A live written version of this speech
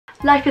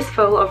Life is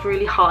full of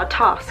really hard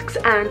tasks,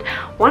 and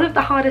one of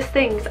the hardest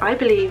things I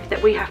believe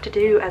that we have to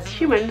do as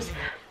humans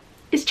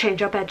is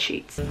change our bed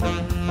sheets.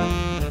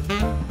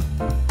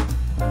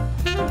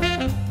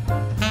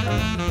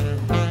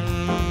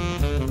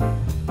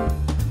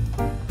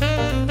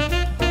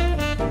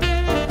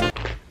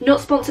 Not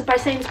sponsored by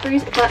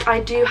Sainsbury's, but I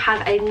do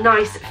have a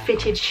nice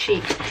fitted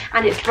sheet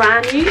and it's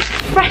brand new.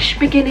 Fresh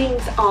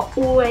beginnings are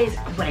always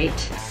great.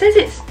 It says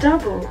it's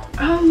double.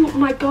 Oh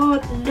my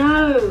god,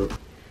 no.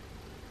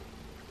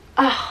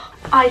 Oh,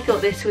 I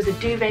thought this was a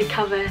duvet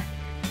cover.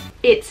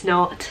 It's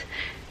not.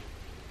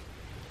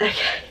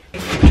 Okay.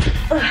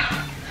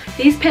 Ugh.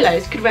 These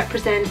pillows could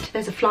represent,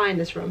 there's a fly in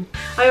this room.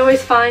 I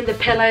always find the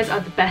pillows are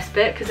the best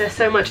bit because they're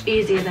so much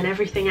easier than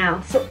everything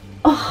else.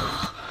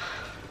 Oh.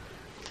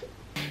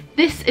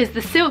 This is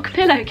the silk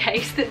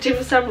pillowcase that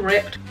Dim Sum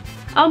ripped.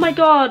 Oh my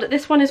god,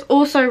 this one is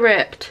also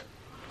ripped.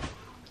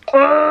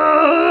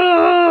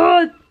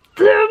 Oh,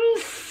 Dim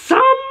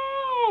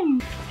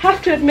Sum!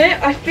 Have to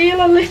admit, I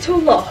feel a little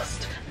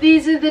lost.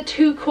 These are the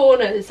two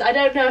corners. I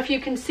don't know if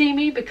you can see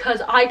me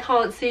because I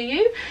can't see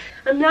you.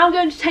 I'm now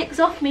going to take this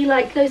off me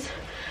like those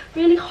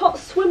really hot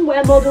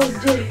swimwear models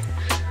do.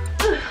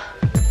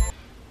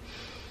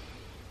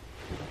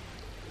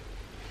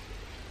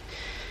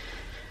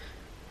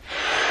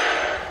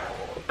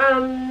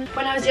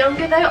 When I was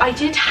younger though, I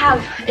did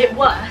have it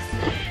worse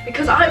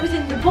because I was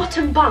in the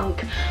bottom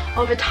bunk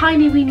of a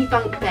tiny weeny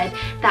bunk bed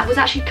that was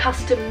actually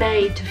custom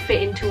made to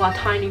fit into our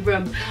tiny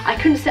room. I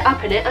couldn't sit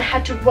up in it, I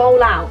had to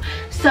roll out.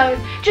 So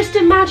just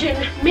imagine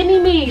mini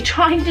me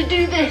trying to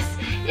do this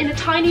in a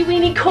tiny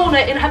weeny corner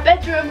in her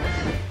bedroom.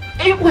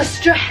 It was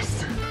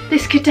stress.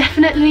 This could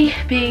definitely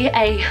be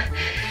a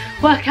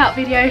workout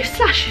video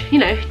slash, you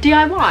know,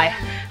 DIY,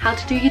 how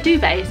to do your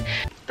duvets.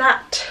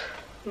 That,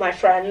 my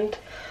friend,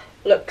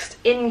 looks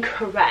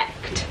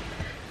incorrect,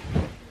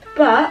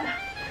 but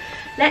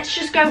let's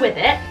just go with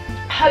it.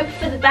 Hope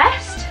for the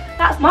best.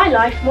 That's my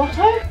life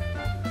motto.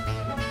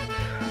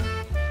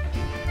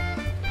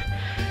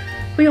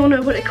 We all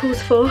know what it calls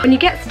for. When you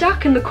get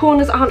stuck and the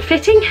corners aren't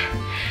fitting,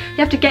 you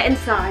have to get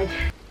inside.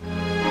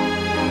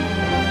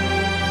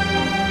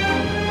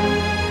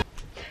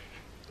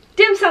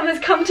 Dim Sum has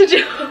come to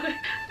joy.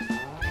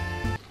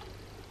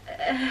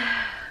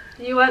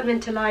 You weren't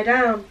meant to lie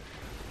down.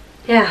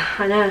 Yeah,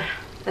 I know.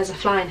 There's a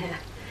fly in here.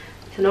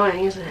 It's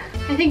annoying, isn't it?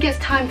 I think it's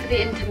time for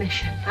the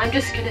intermission. I'm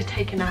just gonna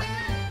take a nap.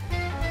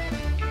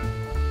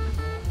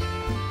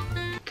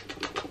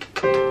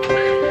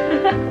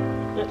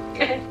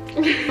 Okay.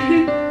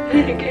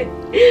 Okay.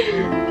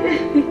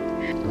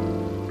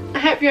 I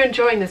hope you're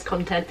enjoying this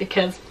content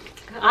because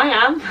I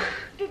am.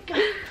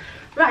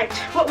 Right,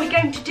 what we're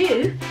going to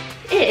do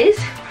is...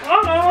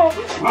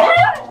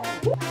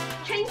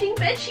 changing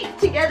bed sheets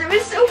together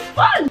is so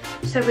fun!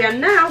 So we are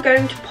now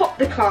going to pop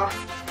the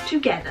clasps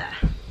together.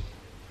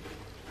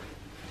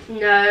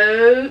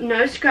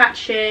 No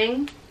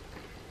scratching.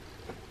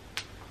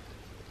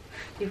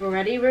 You've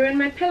already ruined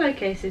my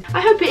pillowcases.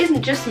 I hope it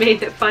isn't just me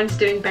that finds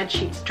doing bed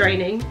sheets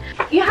draining.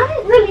 You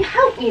haven't really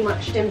helped me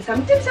much, Dim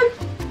Sum. Dim Sum,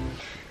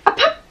 up,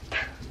 up.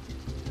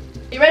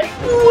 You ready?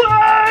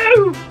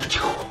 Whoa!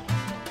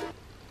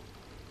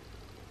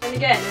 And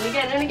again, and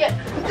again, and again.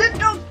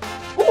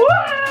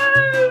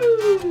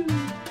 Whoa!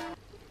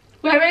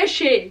 Where is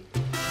she?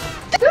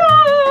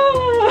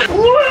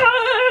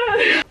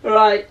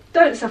 Right,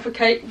 don't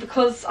suffocate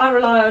because I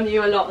rely on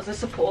you a lot as a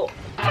support.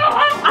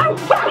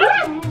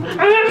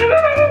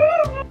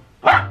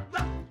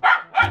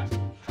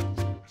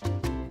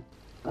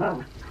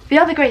 The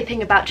other great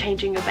thing about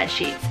changing your bed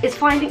sheets is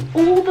finding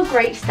all the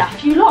great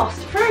stuff you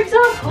lost. For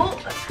example,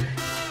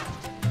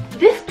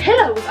 this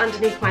pillow was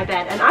underneath my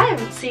bed and I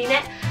haven't seen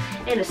it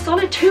in a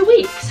solid 2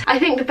 weeks. I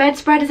think the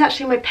bedspread is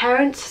actually my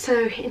parents',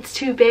 so it's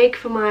too big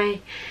for my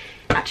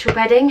actual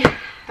bedding.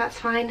 That's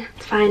fine,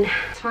 it's fine,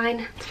 it's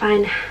fine, it's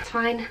fine, it's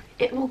fine.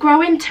 It will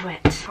grow into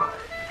it.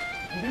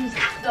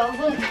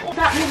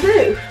 That will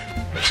do.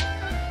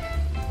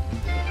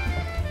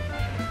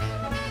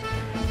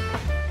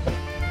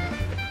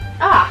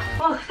 Ah,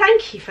 well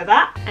thank you for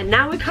that. And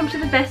now we come to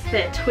the best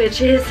bit,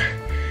 which is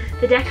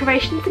the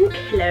decorations and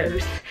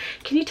pillows.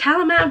 Can you tell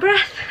I'm out of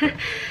breath?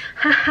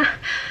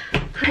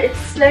 It's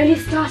slowly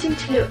starting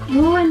to look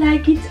more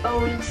like its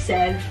own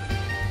self.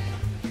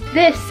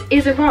 This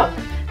is a rug,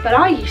 but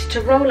I used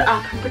to roll it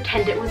up and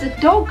pretend it was a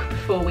dog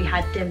before we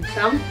had Dim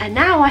Sum. And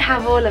now I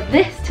have all of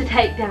this to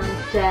take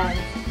downstairs.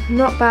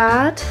 Not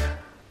bad.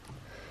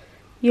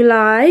 You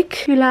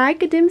like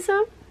a Dim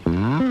Sum?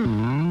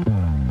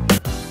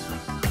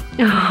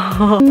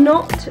 Oh,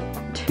 not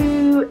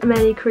too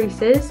many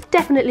creases.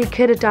 Definitely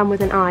could have done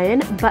with an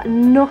iron, but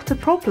not a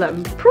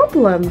problem.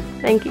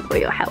 Thank you for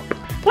your help.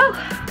 Well,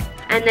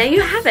 and there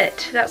you have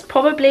it. That's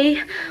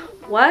probably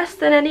worse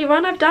than any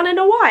run I've done in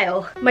a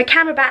while. My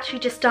camera battery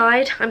just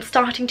died, I'm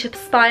starting to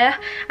perspire,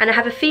 and I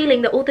have a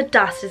feeling that all the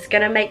dust is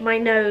gonna make my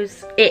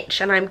nose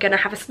itch and I'm gonna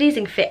have a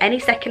sneezing fit any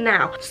second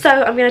now. So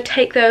I'm gonna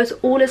take those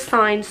all as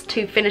signs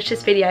to finish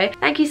this video.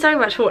 Thank you so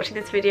much for watching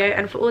this video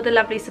and for all the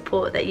lovely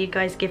support that you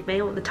guys give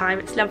me all the time.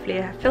 It's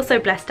lovely. I feel so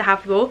blessed to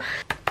have you all.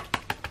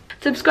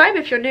 Subscribe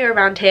if you're new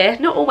around here.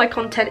 Not all my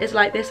content is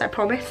like this, I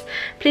promise.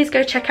 Please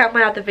go check out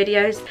my other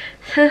videos.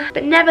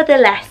 But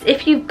nevertheless,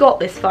 if you've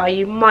got this far,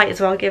 you might as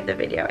well give the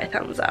video a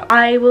thumbs up.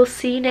 I will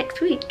see you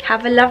next week.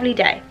 Have a lovely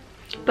day.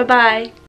 Bye bye.